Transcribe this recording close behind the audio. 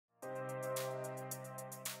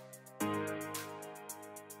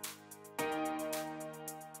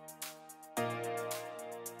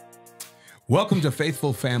Welcome to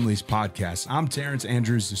Faithful Families Podcast. I'm Terrence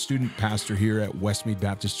Andrews, the student pastor here at Westmead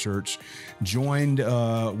Baptist Church. Joined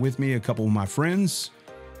with me a couple of my friends.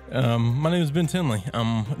 My name is Ben Tinley.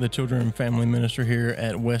 I'm the children and family minister here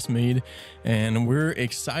at Westmead, and we're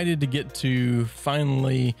excited to get to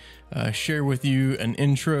finally share with you an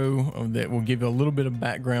intro that will give you a little bit of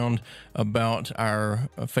background about our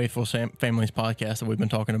Faithful Families podcast that we've been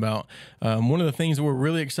talking about. One of the things that we're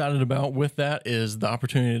really excited about with that is the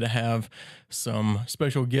opportunity to have some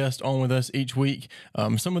special guests on with us each week.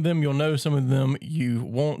 Some of them you'll know, some of them you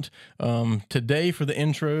won't. Today for the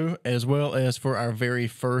intro, as well as for our very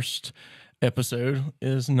first episode,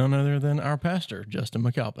 is none other than our pastor, Justin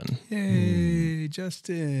McAlpin. Hey,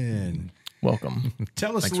 Justin. Welcome.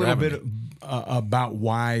 Tell us a little bit about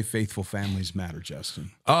why faithful families matter,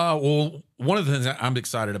 Justin. Well, one of the things that I'm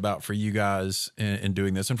excited about for you guys in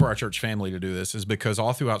doing this and for our church family to do this is because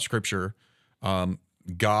all throughout Scripture,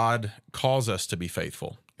 God calls us to be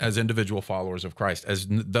faithful as individual followers of Christ, as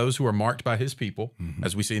those who are marked by his people,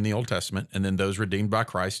 as we see in the Old Testament, and then those redeemed by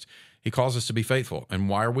Christ. He calls us to be faithful. And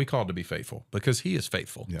why are we called to be faithful? Because he is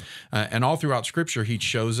faithful. Yeah. And all throughout Scripture, he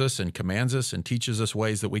shows us and commands us and teaches us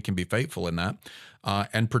ways that we can be faithful in that.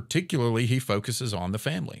 And particularly, he focuses on the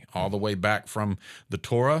family, all the way back from the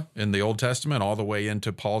Torah in the Old Testament, all the way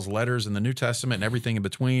into Paul's letters in the New Testament and everything in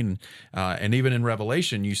between. And even in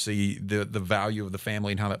Revelation, you see the value of the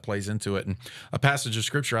family and how that plays into it. And a passage of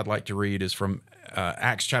Scripture I'd like to read is from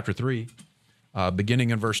Acts chapter 3, beginning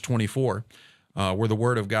in verse 24. Where the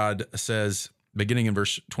word of God says, beginning in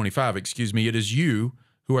verse 25, it is you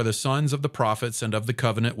who are the sons of the prophets and of the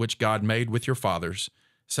covenant which God made with your fathers,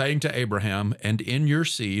 saying to Abraham, and in your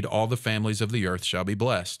seed all the families of the earth shall be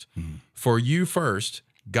blessed. For you first,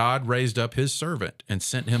 God raised up his servant and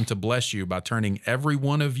sent him to bless you by turning every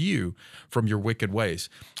one of you from your wicked ways.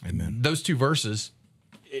 Amen. Those two verses,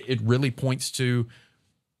 it really points to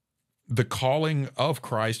the calling of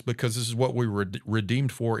Christ, because this is what we were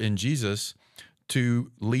redeemed for in Jesus,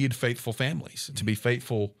 to lead faithful families, to be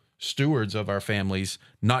faithful stewards of our families,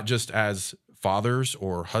 not just as fathers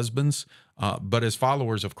or husbands, but as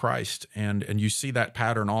followers of Christ. And you see that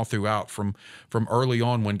pattern all throughout from early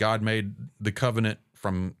on when God made the covenant,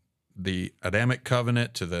 from the Adamic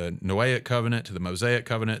covenant to the Noahic covenant to the Mosaic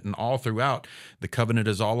covenant, and all throughout, the covenant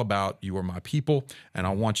is all about, you are my people, and I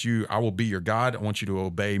will be your God. I want you to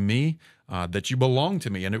obey me, that you belong to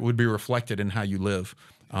me, and it would be reflected in how you live.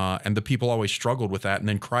 And the people always struggled with that. And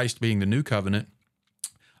then Christ being the new covenant,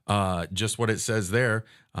 just what it says there,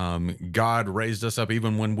 God raised us up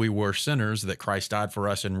even when we were sinners, that Christ died for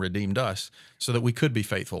us and redeemed us so that we could be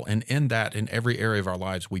faithful. And in that, in every area of our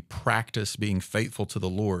lives, we practice being faithful to the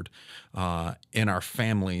Lord in our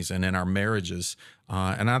families and in our marriages.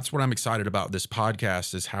 And that's what I'm excited about this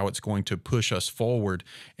podcast, is how it's going to push us forward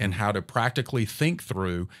and how to practically think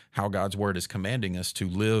through how God's word is commanding us to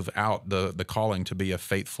live out the calling to be a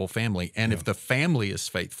faithful family. And if the family is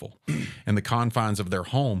faithful in the confines of their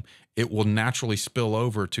home, it will naturally spill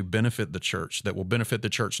over to benefit the church. That will benefit the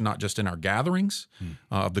church not just in our gatherings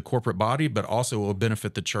of the corporate body, but also will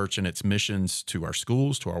benefit the church in its missions to our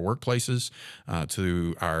schools, to our workplaces,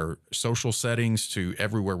 to our social settings, to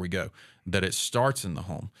everywhere we go. That it starts in the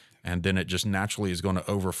home, and then it just naturally is going to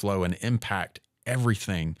overflow and impact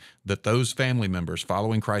everything that those family members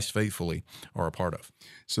following Christ faithfully are a part of.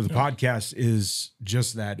 So the podcast is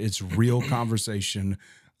just that. It's real conversation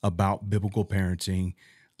about biblical parenting.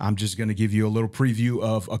 I'm just going to give you a little preview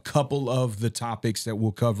of a couple of the topics that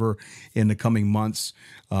we'll cover in the coming months.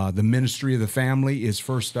 The ministry of the family is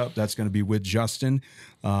first up. That's going to be with Justin.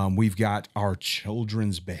 We've got our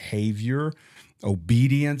children's behavior,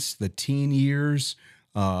 obedience, the teen years,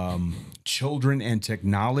 children and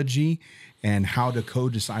technology, and how to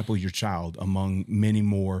co-disciple your child, among many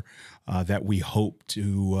more that we hope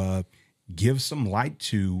to give some light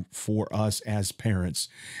to for us as parents.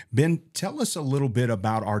 Ben, tell us a little bit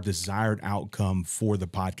about our desired outcome for the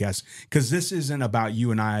podcast, because this isn't about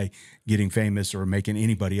you and I getting famous or making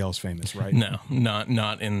anybody else famous, right? No,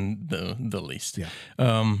 not in the least. Yeah.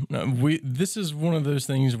 This is one of those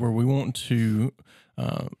things where we want to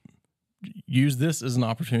use this as an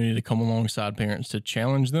opportunity to come alongside parents, to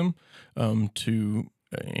challenge them, to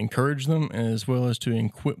encourage them, as well as to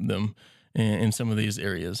equip them in some of these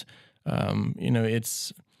areas.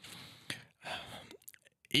 It's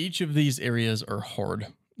each of these areas are hard.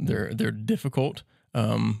 They're difficult,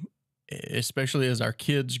 especially as our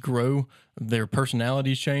kids grow, their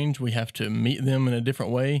personalities change. We have to meet them in a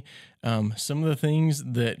different way. Some of the things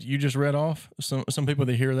that you just read off, some people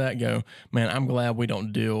that hear that go, man, I'm glad we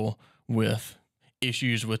don't deal with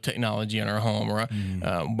issues with technology in our home. Or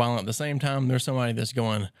while at the same time, there's somebody that's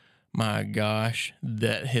going, my gosh,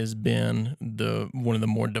 that has been one of the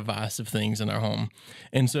more divisive things in our home.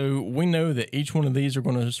 And so we know that each one of these are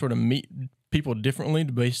going to sort of meet people differently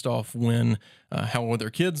based off how old their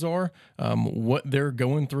kids are, what they're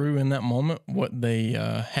going through in that moment, what they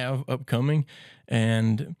have upcoming.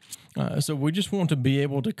 And so we just want to be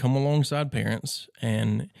able to come alongside parents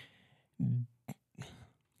and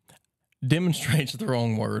demonstrate's the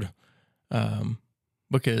wrong word,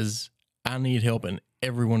 because I need help in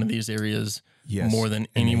every one of these areas more than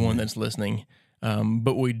anyone that's listening.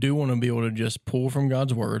 But we do want to be able to just pull from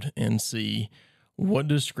God's word and see, what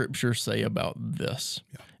does Scripture say about this?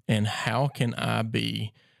 Yeah. And how can I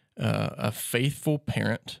be a faithful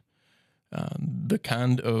parent, the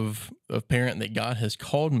kind of parent that God has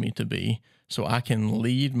called me to be, so I can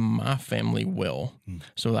lead my family well,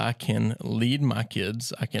 so that I can lead my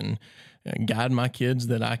kids, I can guide my kids,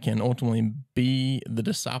 that I can ultimately be the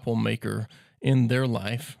disciple maker in their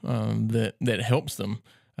life, that helps them,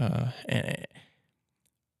 and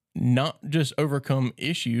not just overcome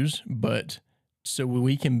issues, but so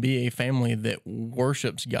we can be a family that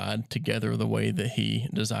worships God together the way that He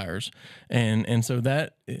desires. And so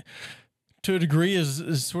that, to a degree,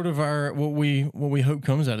 is sort of what we hope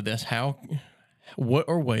comes out of this. What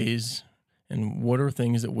are ways and what are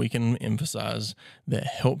things that we can emphasize that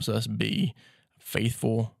helps us be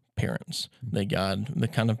faithful parents, the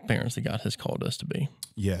kind of parents that God has called us to be?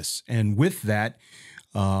 Yes. And with that,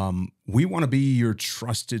 we want to be your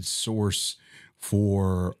trusted source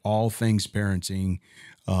for all things parenting.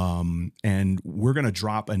 And we're going to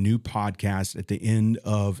drop a new podcast at the end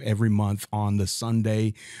of every month on the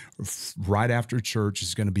Sunday right after church.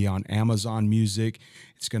 It's going to be on Amazon Music.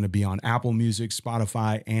 It's going to be on Apple Music,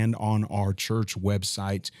 Spotify, and on our church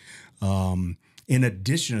website. In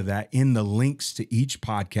addition to that, in the links to each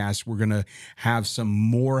podcast, we're going to have some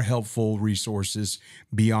more helpful resources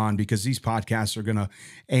beyond, because these podcasts are going to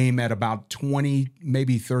aim at about 20,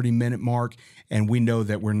 maybe 30-minute mark, and we know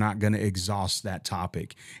that we're not going to exhaust that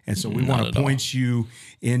topic. And so we want to point you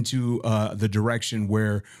into the direction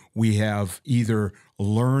where we have either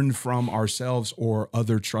learned from ourselves or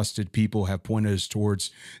other trusted people have pointed us towards.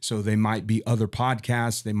 So they might be other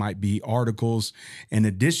podcasts, they might be articles. In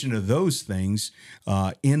addition to those things,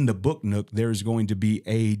 in the Book Nook, there's going to be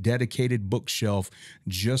a dedicated bookshelf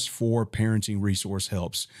just for parenting resource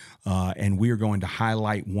helps. And we are going to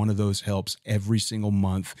highlight one of those helps every single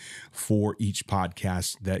month for each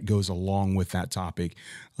podcast that goes along with that topic.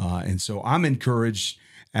 And so I'm encouraged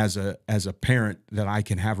as a parent that I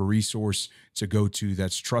can have a resource to go to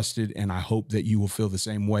that's trusted, and I hope that you will feel the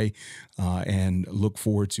same way, and look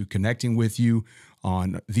forward to connecting with you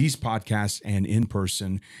on these podcasts and in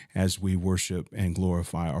person as we worship and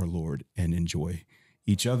glorify our Lord and enjoy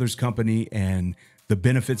each other's company and the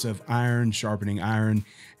benefits of iron sharpening iron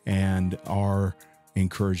and our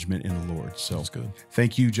encouragement in the Lord. So that's good.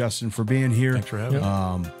 Thank you, Justin, for being here. Thanks for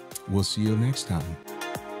having me. We'll see you next time.